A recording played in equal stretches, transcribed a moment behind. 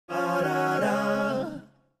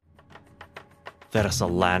There's a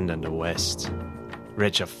land in the west,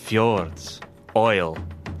 rich of fjords, oil,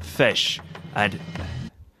 fish, and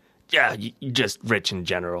just rich in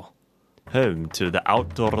general. Home to the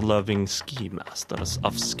outdoor-loving ski masters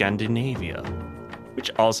of Scandinavia,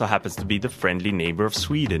 which also happens to be the friendly neighbor of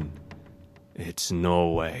Sweden. It's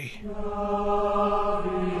Norway.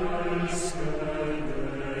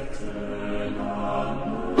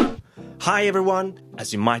 Hi everyone!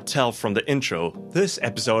 As you might tell from the intro, this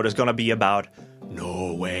episode is gonna be about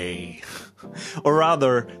Norway. Or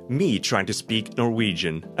rather, me trying to speak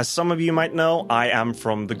Norwegian. As some of you might know, I am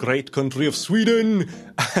from the great country of Sweden,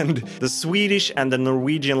 and the Swedish and the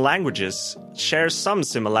Norwegian languages share some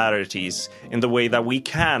similarities in the way that we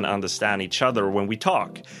can understand each other when we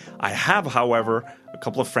talk. I have, however, a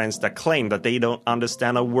couple of friends that claim that they don't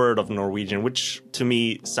understand a word of Norwegian, which to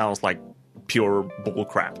me sounds like pure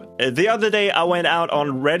bullcrap. The other day, I went out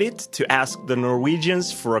on Reddit to ask the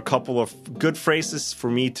Norwegians for a couple of good phrases for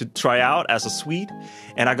me to try out as a Swede,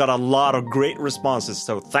 and I got a lot of great responses.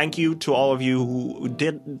 So thank you to all of you who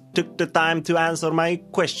took the time to answer my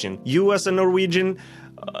question. You as a Norwegian,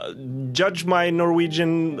 judge my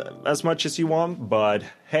Norwegian as much as you want, but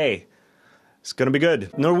hey, it's gonna be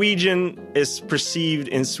good. Norwegian is perceived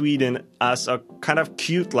in Sweden as a kind of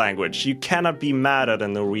cute language. You cannot be mad at a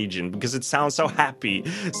Norwegian because it sounds so happy,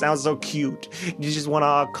 it sounds so cute. You just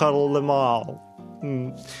wanna cuddle them all.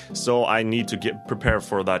 So I need to get prepared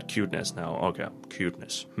for that cuteness now. Okay,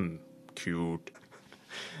 cuteness. Cute.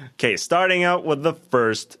 Okay, starting out with the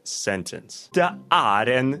first sentence.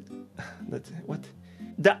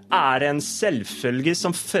 Det er en selvfølge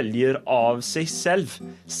som følger av seg selv.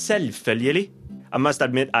 Selvfølgelig. I must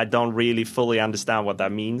admit, I don't really fully understand what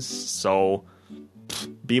that means, so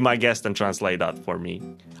be my guest and translate that for me.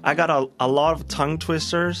 I got a lot of tongue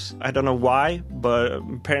twisters. I don't know why, but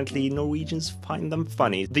apparently Norwegians find them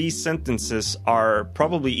funny. These sentences are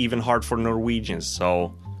probably even hard for Norwegians,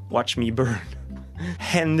 so watch me burn.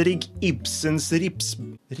 Henrik Ibsens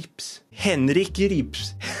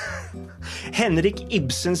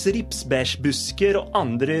ripsbærsbusker og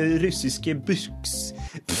andre russiske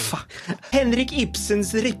Henrik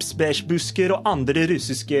Ibsens ripsbærsbusker og andre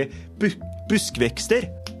russiske buskvekster.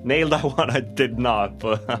 Nailed that one, I did not,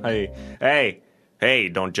 but hey,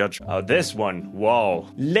 don't judge. Oh, this one, wow.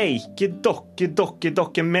 Leke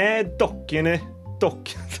dokke med dokkene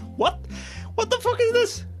What? What the fuck is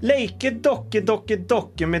this? Leke dokke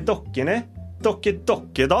med dokkene.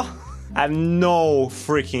 Dokke da? I have no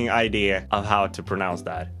freaking idea of how to pronounce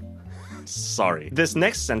that. Sorry. This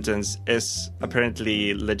next sentence is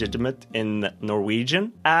apparently legitimate in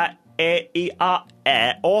Norwegian. What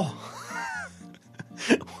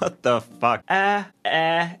the fuck?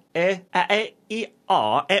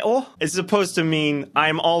 It's supposed to mean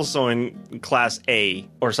I'm also in class A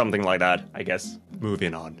or something like that, I guess.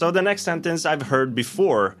 Moving on. So the next sentence I've heard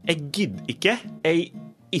before. Jeg gidd ikke. Jeg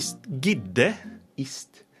gidde.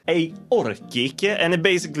 Jeg orker ikke. And it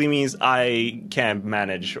basically means I can't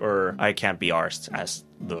manage or I can't be arsed, as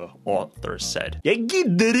the author said. Jeg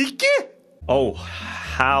gidder ikke! Oh,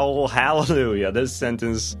 hallelujah. This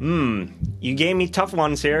sentence. You gave me tough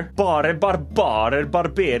ones here. Bare barbarer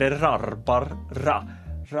barberer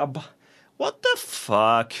What the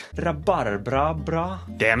fuck? Rabarbra bra.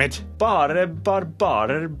 Damn it. Bare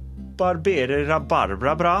barbarer barberer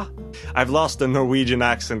rabarbra bra. I've lost the Norwegian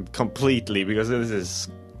accent completely because this is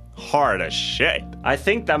hard as shit. I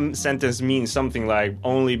think that sentence means something like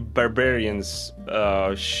only barbarians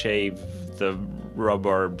shave the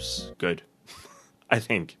rhubarbs good. I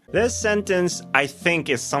think. This sentence, I think,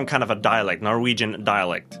 is some kind of a dialect, Norwegian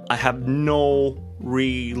dialect. I have no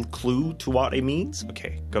real clue to what it means.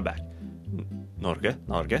 Okay, go back. Norge.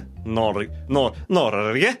 Okay.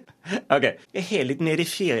 Jeg er litt nede i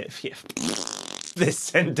This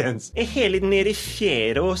sentence. Jeg er litt nede i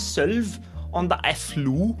fjerde og sølv, om det er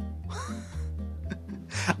flo.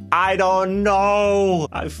 I don't know.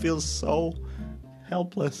 I feel so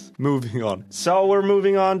helpless. Moving on. So we're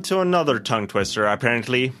moving on to another tongue twister,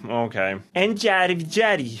 apparently. Okay. En djerv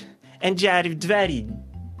dverg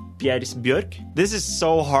bjærsbjørk. This is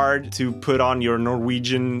so hard to put on your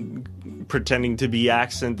Norwegian pretending to be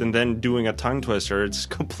accent and then doing a tongue twister. It's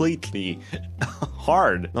completely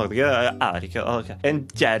hard. En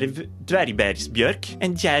djerv dvergbærsbjørk.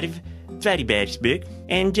 En djerv dvergbærsbjørk.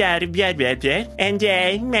 En djerv bjærbjærbjørk. En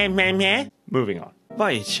djerv Moving on.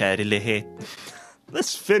 Hva er kjærlighet?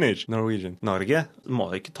 Let's finish. Norwegian. Norge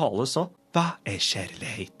må ikke tale så. Hva er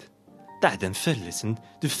kjærlighet? Det er den følelsen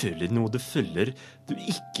du føler når du føler du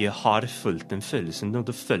ikke har følt den følelsen når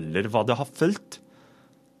du føler hva du har følt.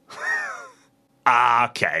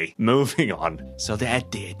 Okay, moving on. Så det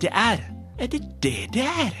er.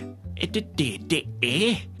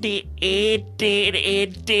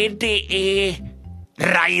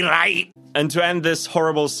 And to end this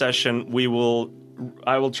horrible session,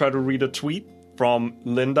 I will try to read a tweet from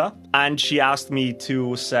Linda, and she asked me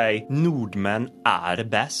to say Nordmenn är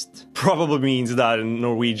bäst. Probably means that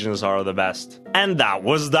Norwegians are the best. And that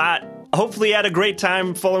was that. Hopefully you had a great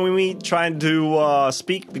time following me trying to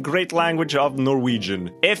speak the great language of Norwegian.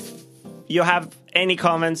 If you have any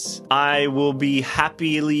comments, I will be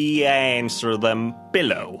happily answer them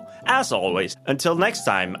below. As always, until next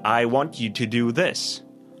time, I want you to do this.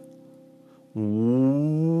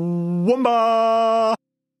 Wumba!